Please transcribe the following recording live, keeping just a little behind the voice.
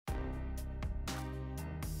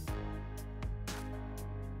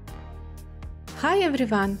Hi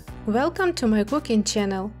everyone! Welcome to my cooking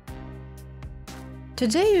channel.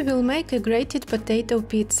 Today we will make a grated potato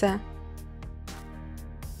pizza.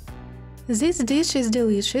 This dish is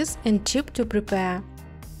delicious and cheap to prepare.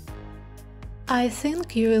 I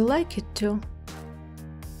think you will like it too.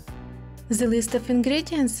 The list of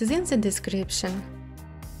ingredients is in the description.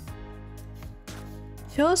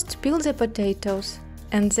 First, peel the potatoes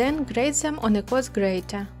and then grate them on a coarse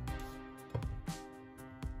grater.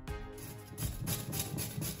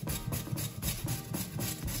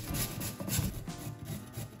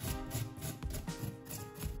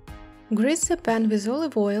 Grease the pan with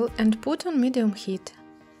olive oil and put on medium heat.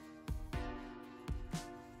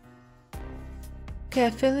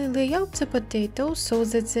 Carefully lay out the potatoes so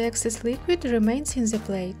that the excess liquid remains in the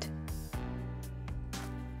plate.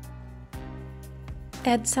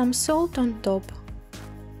 Add some salt on top.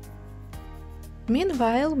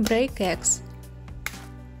 Meanwhile, break eggs.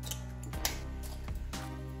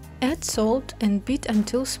 Add salt and beat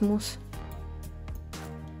until smooth.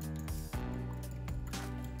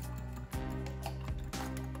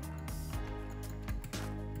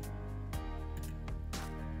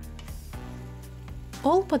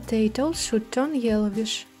 All potatoes should turn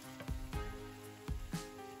yellowish.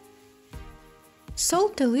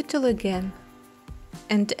 Salt a little again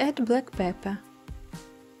and add black pepper.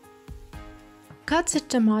 Cut the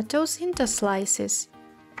tomatoes into slices.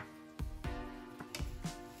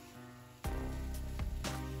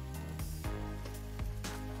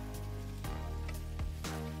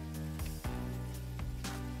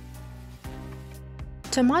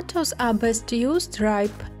 Tomatoes are best used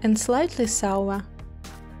ripe and slightly sour.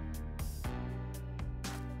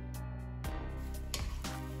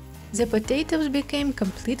 The potatoes became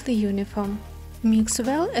completely uniform. Mix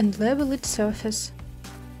well and level its surface.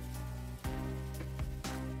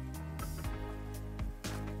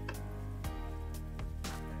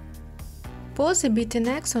 Pour the beaten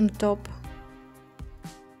eggs on top.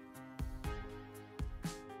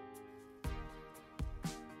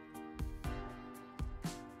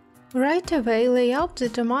 Right away lay out the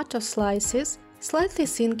tomato slices, slightly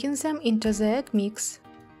sinking them into the egg mix.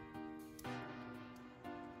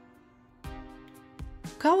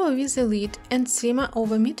 Cover with a lid and simmer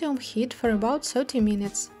over medium heat for about 30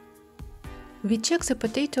 minutes. We check the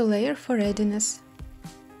potato layer for readiness.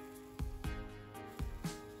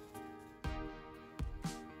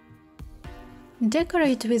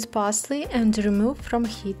 Decorate with parsley and remove from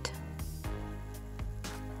heat.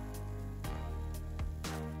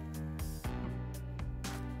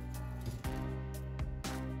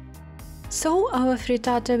 So our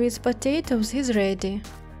frittata with potatoes is ready.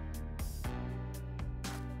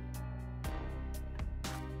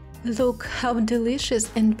 Look how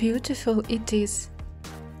delicious and beautiful it is!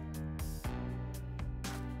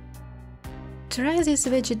 Try this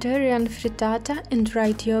vegetarian frittata and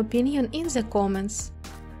write your opinion in the comments.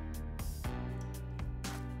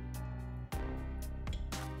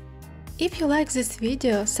 If you like this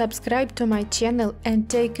video, subscribe to my channel and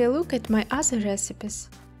take a look at my other recipes.